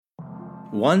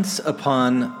Once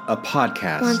upon a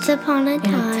podcast. Once upon a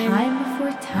time. In a time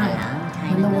before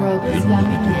time, when the world was young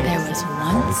and there was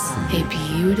once a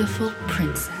beautiful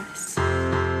princess.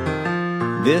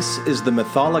 This is the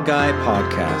Mythologai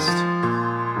Podcast.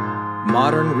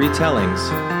 Modern retellings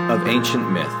of ancient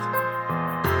myth.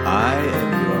 I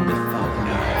am your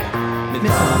Mythologai.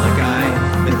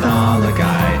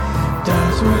 Mythologai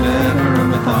does whatever a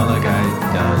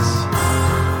Mythologai does.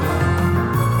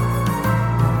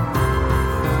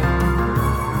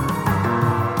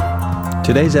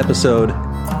 Today's episode,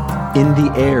 In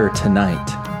the Air Tonight.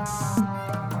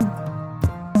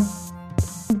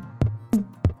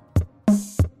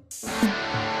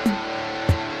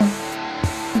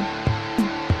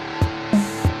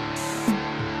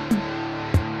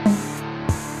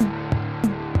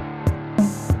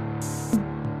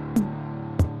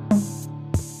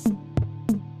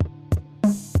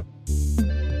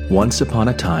 Once upon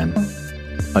a time,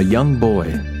 a young boy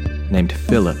named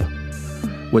Philip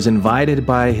was invited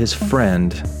by his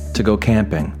friend to go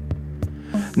camping.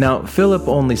 Now, Philip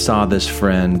only saw this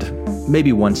friend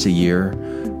maybe once a year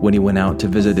when he went out to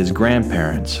visit his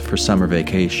grandparents for summer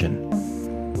vacation.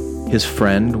 His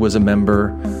friend was a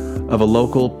member of a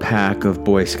local pack of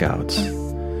Boy Scouts.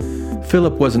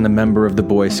 Philip wasn't a member of the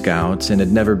Boy Scouts and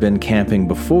had never been camping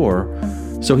before,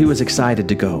 so he was excited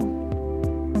to go.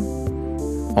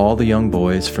 All the young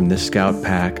boys from this scout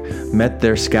pack met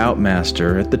their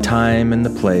scoutmaster at the time and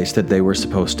the place that they were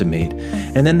supposed to meet,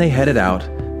 and then they headed out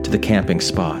to the camping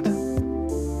spot.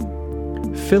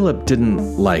 Philip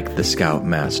didn't like the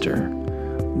scoutmaster.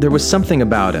 There was something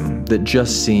about him that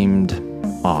just seemed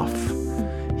off.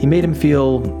 He made him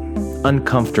feel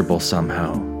uncomfortable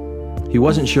somehow. He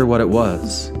wasn't sure what it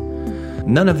was.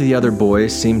 None of the other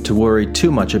boys seemed to worry too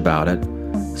much about it,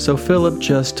 so Philip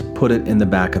just put it in the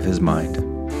back of his mind.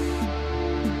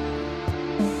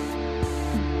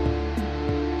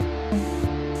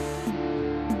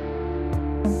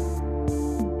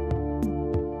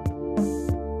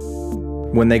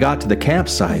 When they got to the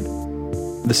campsite,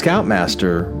 the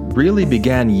scoutmaster really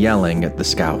began yelling at the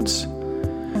scouts.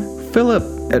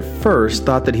 Philip at first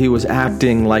thought that he was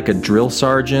acting like a drill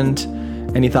sergeant,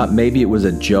 and he thought maybe it was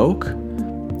a joke.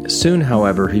 Soon,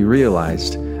 however, he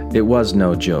realized it was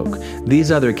no joke. These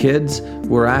other kids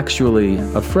were actually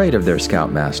afraid of their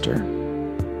scoutmaster.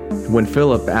 When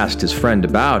Philip asked his friend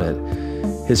about it,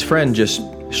 his friend just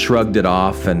shrugged it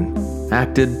off and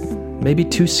acted maybe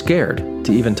too scared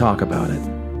to even talk about it.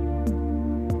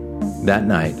 That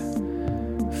night,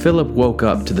 Philip woke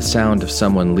up to the sound of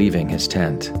someone leaving his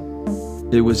tent.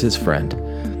 It was his friend.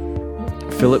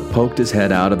 Philip poked his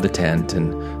head out of the tent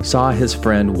and saw his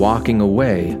friend walking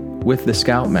away with the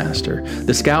scoutmaster.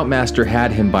 The scoutmaster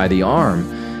had him by the arm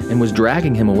and was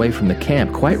dragging him away from the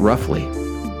camp quite roughly.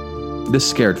 This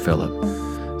scared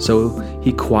Philip, so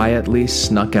he quietly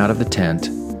snuck out of the tent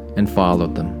and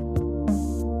followed them.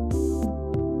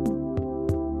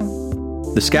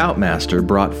 The scoutmaster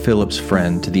brought Philip's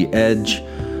friend to the edge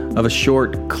of a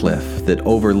short cliff that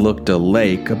overlooked a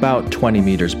lake about 20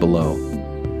 meters below.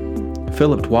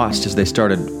 Philip watched as they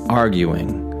started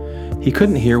arguing. He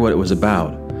couldn't hear what it was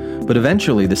about, but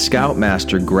eventually the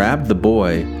scoutmaster grabbed the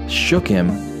boy, shook him,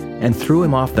 and threw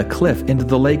him off the cliff into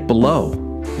the lake below,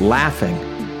 laughing.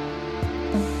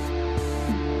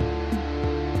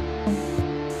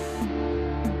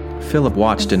 Philip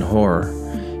watched in horror.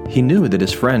 He knew that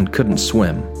his friend couldn't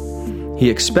swim. He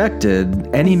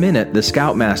expected any minute the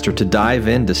scoutmaster to dive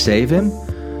in to save him,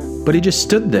 but he just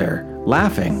stood there,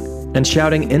 laughing and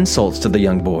shouting insults to the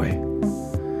young boy.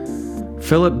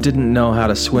 Philip didn't know how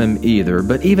to swim either,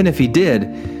 but even if he did,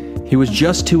 he was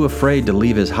just too afraid to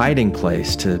leave his hiding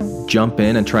place to jump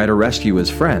in and try to rescue his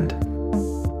friend.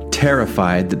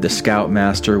 Terrified that the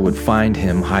scoutmaster would find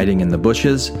him hiding in the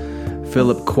bushes,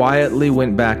 Philip quietly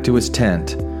went back to his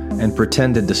tent and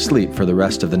pretended to sleep for the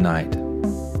rest of the night.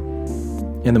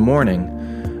 In the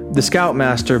morning, the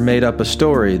scoutmaster made up a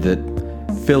story that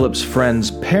Philip's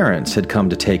friend's parents had come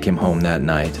to take him home that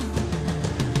night.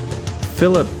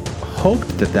 Philip hoped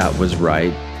that that was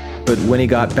right, but when he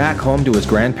got back home to his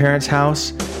grandparents'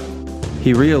 house,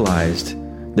 he realized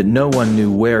that no one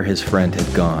knew where his friend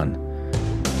had gone.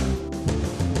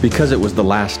 Because it was the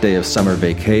last day of summer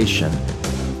vacation,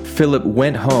 Philip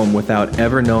went home without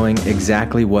ever knowing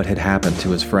exactly what had happened to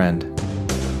his friend.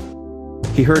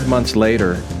 He heard months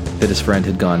later that his friend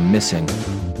had gone missing.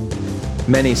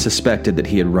 Many suspected that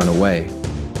he had run away.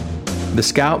 The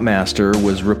scoutmaster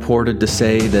was reported to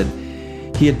say that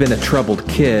he had been a troubled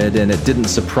kid and it didn't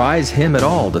surprise him at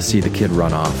all to see the kid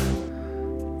run off.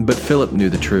 But Philip knew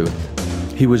the truth.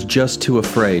 He was just too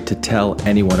afraid to tell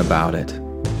anyone about it.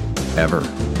 Ever.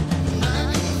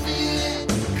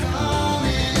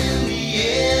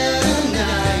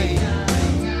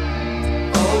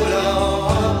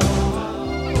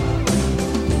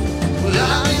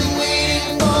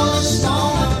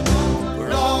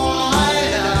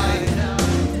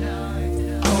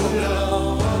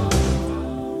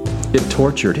 It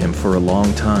tortured him for a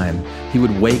long time. He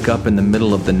would wake up in the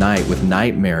middle of the night with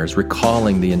nightmares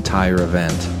recalling the entire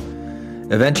event.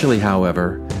 Eventually,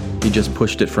 however, he just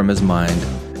pushed it from his mind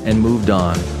and moved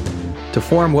on to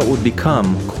form what would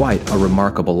become quite a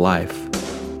remarkable life.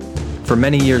 For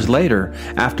many years later,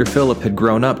 after Philip had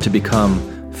grown up to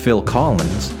become Phil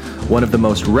Collins, one of the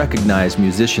most recognized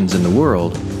musicians in the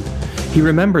world, he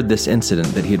remembered this incident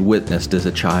that he had witnessed as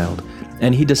a child,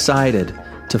 and he decided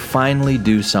to finally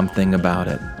do something about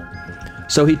it.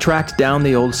 So he tracked down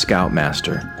the old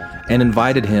Scoutmaster and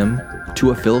invited him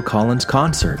to a Phil Collins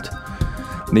concert.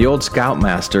 The old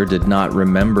Scoutmaster did not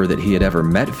remember that he had ever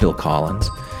met Phil Collins,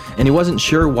 and he wasn't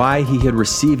sure why he had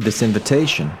received this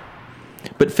invitation.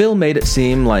 But Phil made it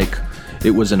seem like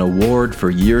it was an award for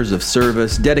years of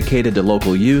service dedicated to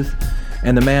local youth,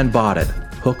 and the man bought it,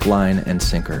 hook, line, and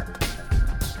sinker.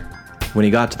 When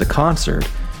he got to the concert,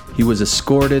 he was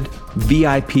escorted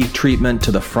VIP treatment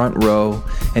to the front row,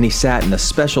 and he sat in a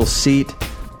special seat,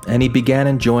 and he began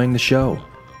enjoying the show.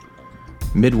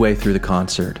 Midway through the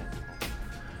concert,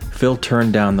 Phil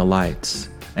turned down the lights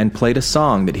and played a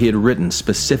song that he had written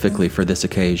specifically for this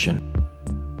occasion.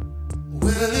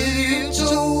 Well, if you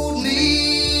told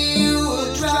me you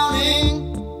were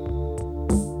drowning,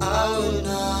 I would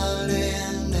not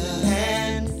lend a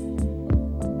hand.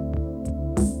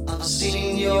 I've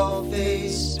seen your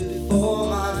face before,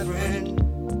 my friend,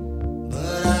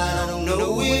 but I don't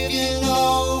know if you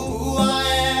know who I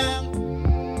am.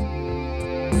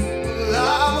 Well,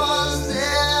 I was there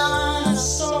and I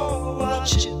saw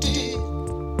what you did.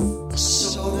 I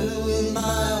saw it with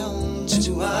my own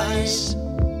two eyes.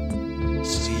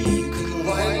 So you could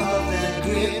wipe off that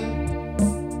grin.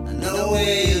 I know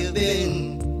where you've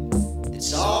been.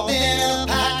 It's all been a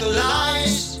pack of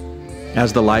lies.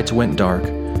 As the lights went dark,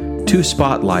 2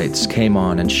 spotlights came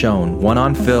on and shone, one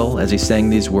on Phil as he sang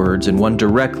these words, and one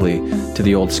directly to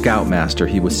the old Scoutmaster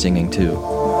he was singing to. Well,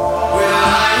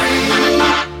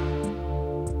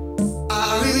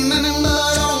 I remember,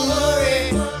 don't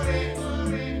worry.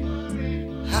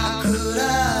 How could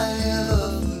I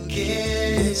ever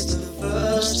forget? It's the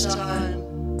first time,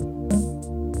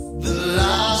 the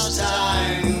last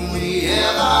time we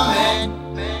ever met.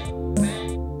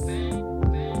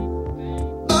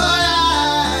 But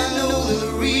I know the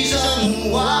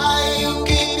reason why you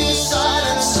keep your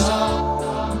silence up.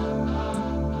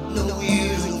 No, you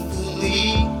don't fool me.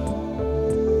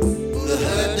 The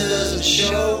hurt doesn't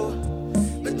show,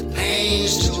 but the pain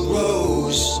still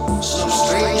grows. Some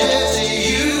strangers to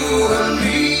you and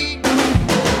me.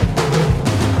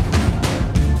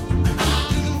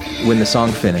 When the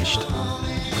song finished,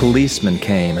 policemen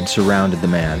came and surrounded the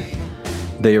man.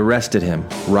 They arrested him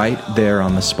right there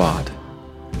on the spot.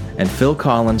 And Phil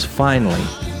Collins finally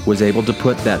was able to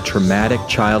put that traumatic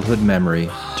childhood memory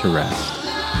to rest.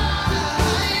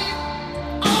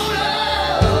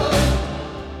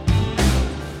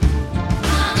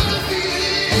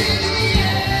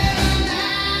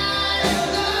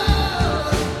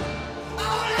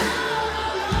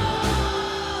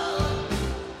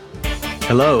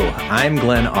 Hello, I'm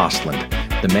Glenn Ostland,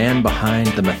 the man behind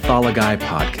the Mythology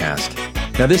podcast.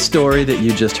 Now, this story that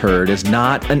you just heard is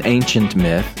not an ancient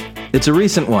myth. It's a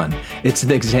recent one. It's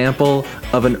an example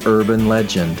of an urban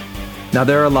legend. Now,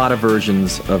 there are a lot of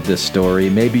versions of this story.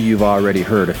 Maybe you've already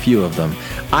heard a few of them.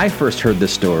 I first heard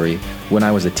this story when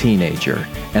I was a teenager,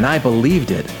 and I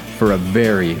believed it for a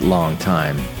very long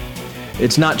time.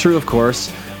 It's not true, of course,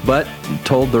 but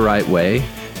told the right way,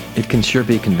 it can sure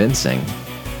be convincing.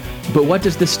 But what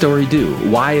does this story do?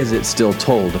 Why is it still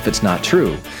told if it's not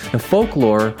true? And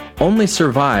folklore only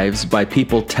survives by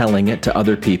people telling it to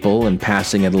other people and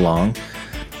passing it along.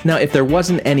 Now, if there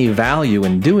wasn't any value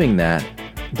in doing that,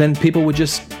 then people would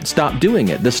just stop doing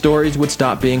it. The stories would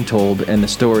stop being told, and the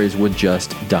stories would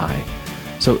just die.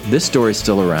 So this story's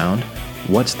still around.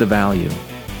 What's the value?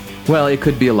 Well, it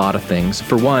could be a lot of things.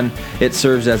 For one, it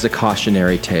serves as a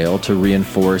cautionary tale to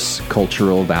reinforce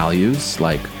cultural values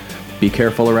like be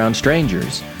careful around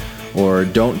strangers, or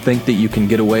don't think that you can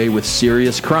get away with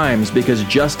serious crimes because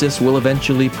justice will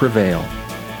eventually prevail.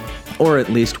 Or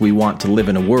at least we want to live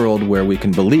in a world where we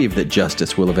can believe that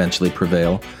justice will eventually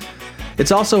prevail.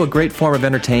 It's also a great form of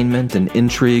entertainment and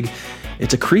intrigue.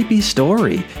 It's a creepy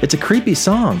story. It's a creepy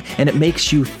song, and it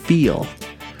makes you feel.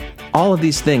 All of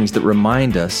these things that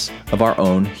remind us of our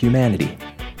own humanity.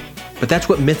 But that's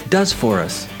what myth does for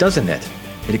us, doesn't it?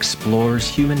 It explores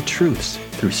human truths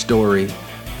through story,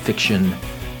 fiction,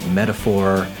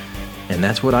 metaphor, and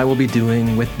that's what I will be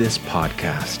doing with this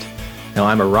podcast. Now,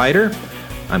 I'm a writer,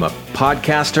 I'm a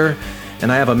podcaster,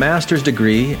 and I have a master's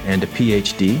degree and a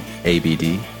PhD,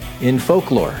 ABD, in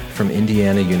folklore from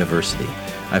Indiana University.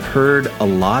 I've heard a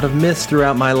lot of myths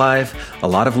throughout my life, a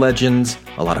lot of legends,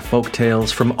 a lot of folk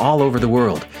tales from all over the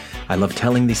world. I love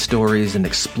telling these stories and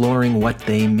exploring what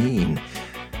they mean.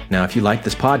 Now, if you like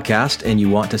this podcast and you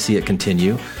want to see it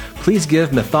continue, please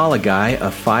give Mythologuy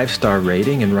a 5-star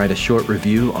rating and write a short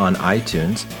review on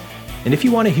iTunes. And if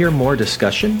you want to hear more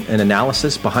discussion and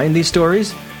analysis behind these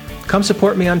stories, come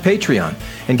support me on Patreon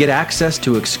and get access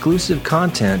to exclusive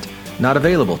content not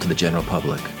available to the general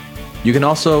public. You can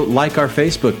also like our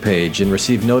Facebook page and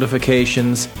receive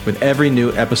notifications with every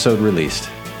new episode released.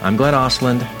 I'm Glenn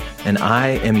Osland, and I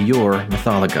am your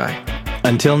Mythologuy.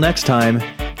 Until next time,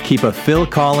 keep a Phil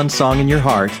Collins song in your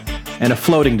heart and a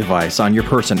floating device on your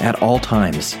person at all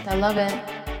times. I love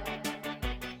it.